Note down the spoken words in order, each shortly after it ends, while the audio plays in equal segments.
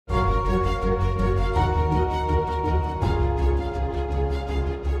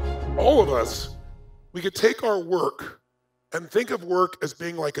all of us, we could take our work and think of work as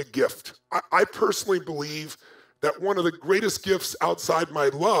being like a gift. I personally believe that one of the greatest gifts outside my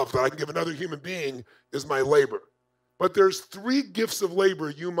love that I can give another human being is my labor. But there's 3 gifts of labor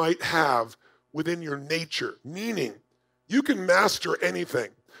you might have within your nature, meaning you can master anything,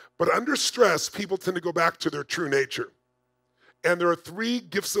 but under stress, people tend to go back to their true nature. And there are 3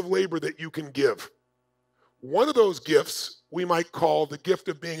 gifts of labor that you can give. One of those gifts we might call the gift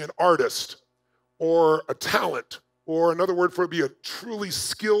of being an artist or a talent, or another word for it would be a truly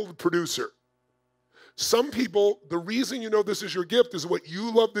skilled producer. Some people, the reason you know this is your gift is what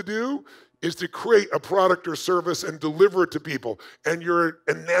you love to do is to create a product or service and deliver it to people, and you're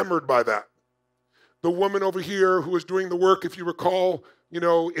enamored by that. The woman over here who is doing the work, if you recall,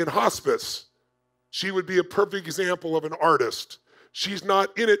 in hospice, she would be a perfect example of an artist. She's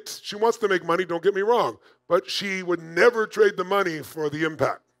not in it. She wants to make money, don't get me wrong, but she would never trade the money for the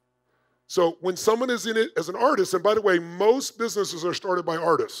impact. So when someone is in it as an artist, and by the way, most businesses are started by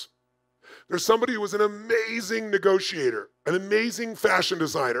artists. There's somebody who was an amazing negotiator, an amazing fashion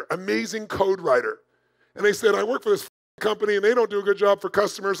designer, amazing code writer. And they said, I work for this company and they don't do a good job for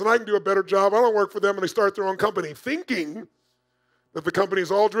customers and I can do a better job. I don't work for them, and they start their own company thinking that the company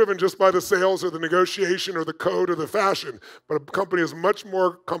is all driven just by the sales or the negotiation or the code or the fashion. But a company is much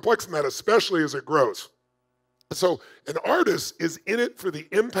more complex than that, especially as it grows. So an artist is in it for the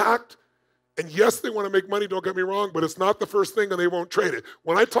impact. And yes, they want to make money, don't get me wrong, but it's not the first thing and they won't trade it.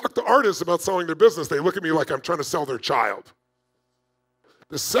 When I talk to artists about selling their business, they look at me like I'm trying to sell their child.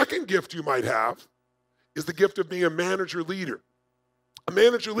 The second gift you might have is the gift of being a manager leader. A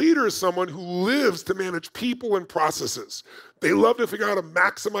manager leader is someone who lives to manage people and processes. They love to figure out how to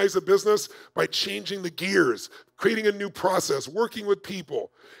maximize a business by changing the gears, creating a new process, working with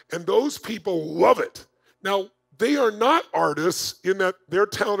people. And those people love it. Now, they are not artists in that their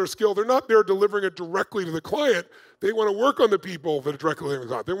talent or skill, they're not there delivering it directly to the client. They want to work on the people that are directly delivering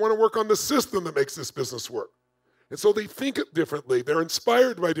the client. They want to work on the system that makes this business work. And so they think it differently. They're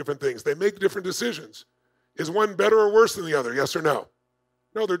inspired by different things. They make different decisions. Is one better or worse than the other? Yes or no?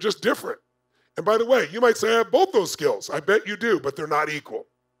 No, they're just different. And by the way, you might say I have both those skills. I bet you do, but they're not equal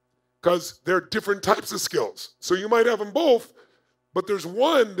because they're different types of skills. So you might have them both, but there's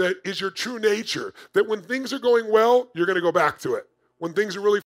one that is your true nature, that when things are going well, you're going to go back to it. When things are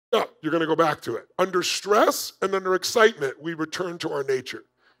really up, you're going to go back to it. Under stress and under excitement, we return to our nature.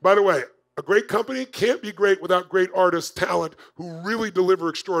 By the way, a great company can't be great without great artists, talent, who really deliver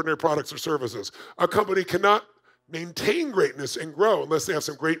extraordinary products or services. A company cannot maintain greatness and grow unless they have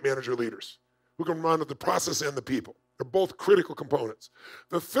some great manager leaders who can run the process and the people. They're both critical components.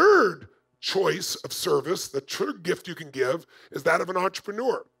 The third choice of service, the true gift you can give, is that of an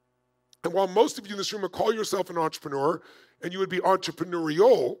entrepreneur. And while most of you in this room would call yourself an entrepreneur and you would be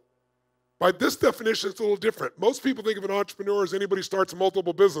entrepreneurial, by this definition, it's a little different. Most people think of an entrepreneur as anybody who starts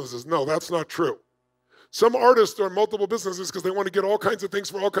multiple businesses. No, that's not true. Some artists are multiple businesses because they want to get all kinds of things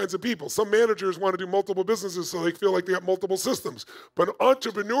for all kinds of people. Some managers want to do multiple businesses so they feel like they got multiple systems. But an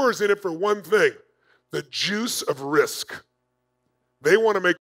entrepreneur is in it for one thing, the juice of risk. They want to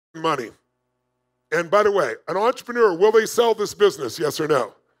make money. And by the way, an entrepreneur, will they sell this business, yes or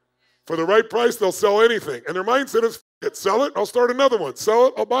no? For the right price, they'll sell anything. And their mindset is, sell it, I'll start another one. Sell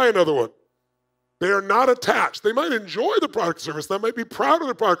it, I'll buy another one. They are not attached. They might enjoy the product or service. They might be proud of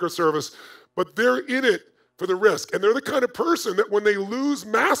the product or service, but they're in it for the risk. And they're the kind of person that when they lose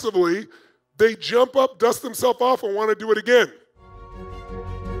massively, they jump up, dust themselves off, and want to do it again.